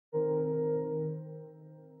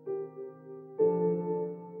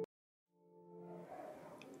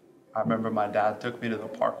I remember my dad took me to the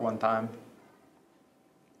park one time.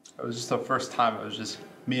 It was just the first time. It was just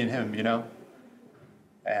me and him, you know?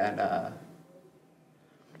 And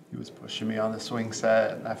he was pushing me on the swing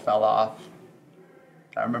set and I fell off.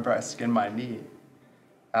 I remember I skinned my knee.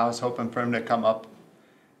 I was hoping for him to come up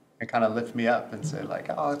and kind of lift me up and say like,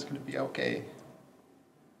 oh, it's gonna be okay.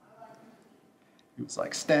 He was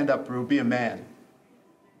like, stand up, Rue, be a man.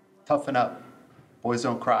 Toughen up. Boys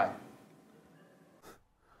don't cry.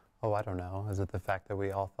 Oh, I don't know. Is it the fact that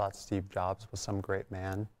we all thought Steve Jobs was some great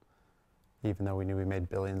man, even though we knew he made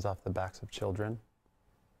billions off the backs of children?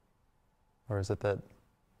 Or is it that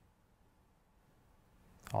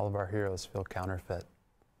all of our heroes feel counterfeit?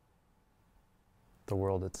 The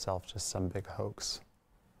world itself just some big hoax,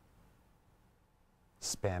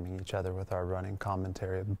 spamming each other with our running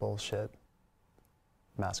commentary of bullshit,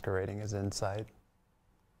 masquerading as insight,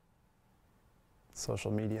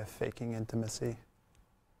 social media faking intimacy.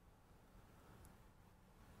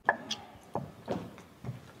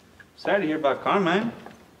 Sorry to hear about Carmine.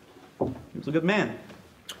 He was a good man.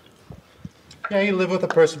 Yeah, you live with a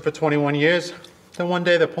person for 21 years, then one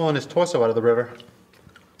day they're pulling his torso out of the river.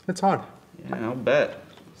 It's hard. Yeah, I'll bet.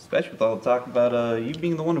 Especially with all the talk about you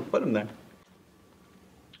being the one who put him there.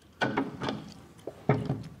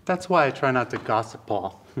 That's why I try not to gossip,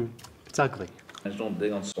 Paul. It's ugly. I just don't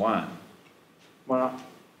dig on swine. Well,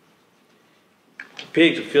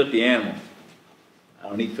 Pig's a filthy animal. I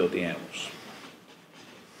don't eat filthy animals.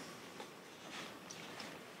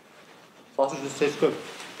 sausages taste good.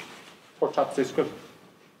 Pork chops taste good.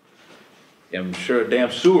 Yeah, I'm sure a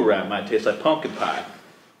damn sewer rat might taste like pumpkin pie.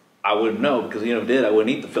 I wouldn't know, because even if it did, I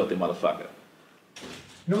wouldn't eat the filthy motherfucker.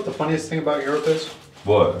 You know what the funniest thing about Europe is?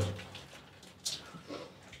 What?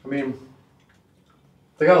 I mean,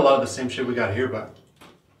 they got a lot of the same shit we got here, but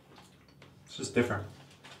it's just different.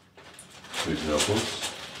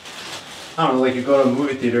 Examples? I don't know, like you go to a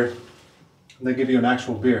movie theater and they give you an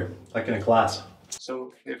actual beer, like in a glass.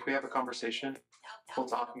 So if we have a conversation, we'll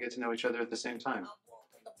talk and get to know each other at the same time.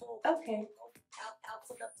 Okay.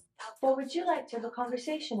 What would you like to have a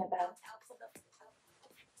conversation about?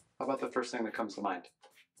 How about the first thing that comes to mind?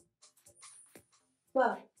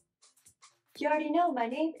 Well, you already know my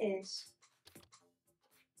name is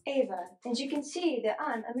Ava, and you can see that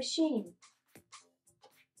I'm a machine.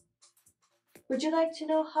 Would you like to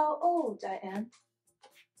know how old I am?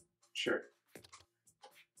 Sure.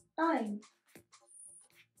 I'm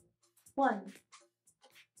 1.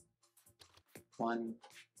 One.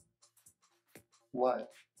 What?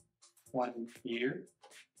 1 year?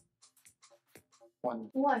 1.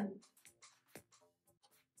 1.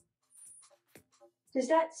 Does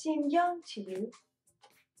that seem young to you?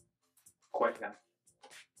 Quite young.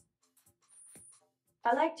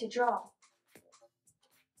 I like to draw.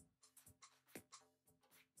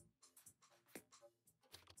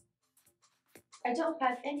 I don't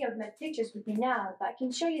have any of my pictures with me now, but I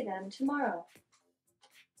can show you them tomorrow.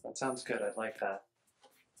 That sounds good. I'd like that.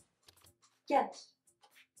 Yes.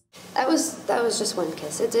 That was just one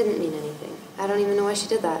kiss. It didn't mean anything. I don't even know why she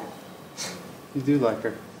did that. You do like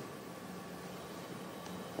her.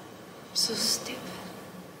 So stupid.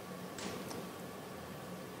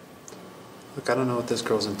 Look, I don't know what this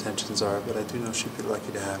girl's intentions are, but I do know she'd be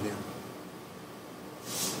lucky to have you.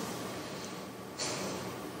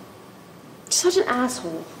 Such an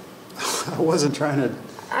asshole. I wasn't trying to...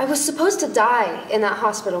 I was supposed to die in that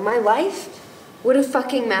hospital. My life would have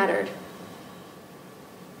fucking mattered.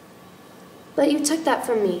 But you took that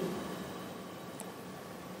from me.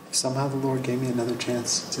 If somehow the Lord gave me another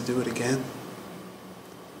chance to do it again,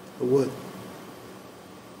 I would.